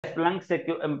Splunk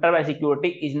Enterprise Security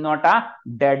is not a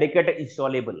dedicated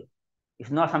installable.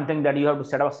 It's not something that you have to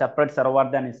set up a separate server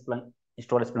than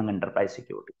install Splunk Enterprise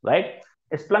Security, right?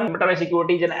 Splunk Enterprise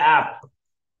Security is an app.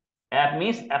 App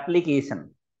means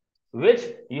application, which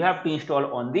you have to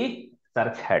install on the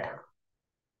search head.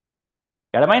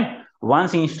 Get mind?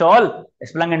 Once you install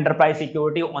Splunk Enterprise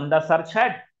Security on the search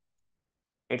head,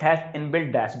 it has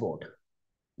inbuilt dashboard,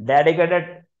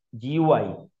 dedicated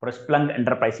GUI for Splunk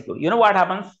Enterprise Security. You know what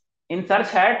happens in search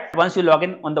head once you log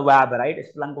in on the web, right?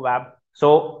 Splunk web.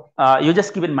 So you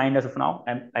just keep in mind as of now,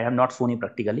 and I have not shown you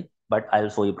practically, but I will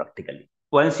show you practically.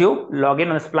 Once you log in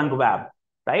on the Splunk web,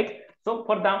 right? So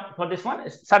for this one,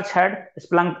 search head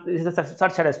Splunk, this is the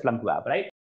search head Splunk web, right?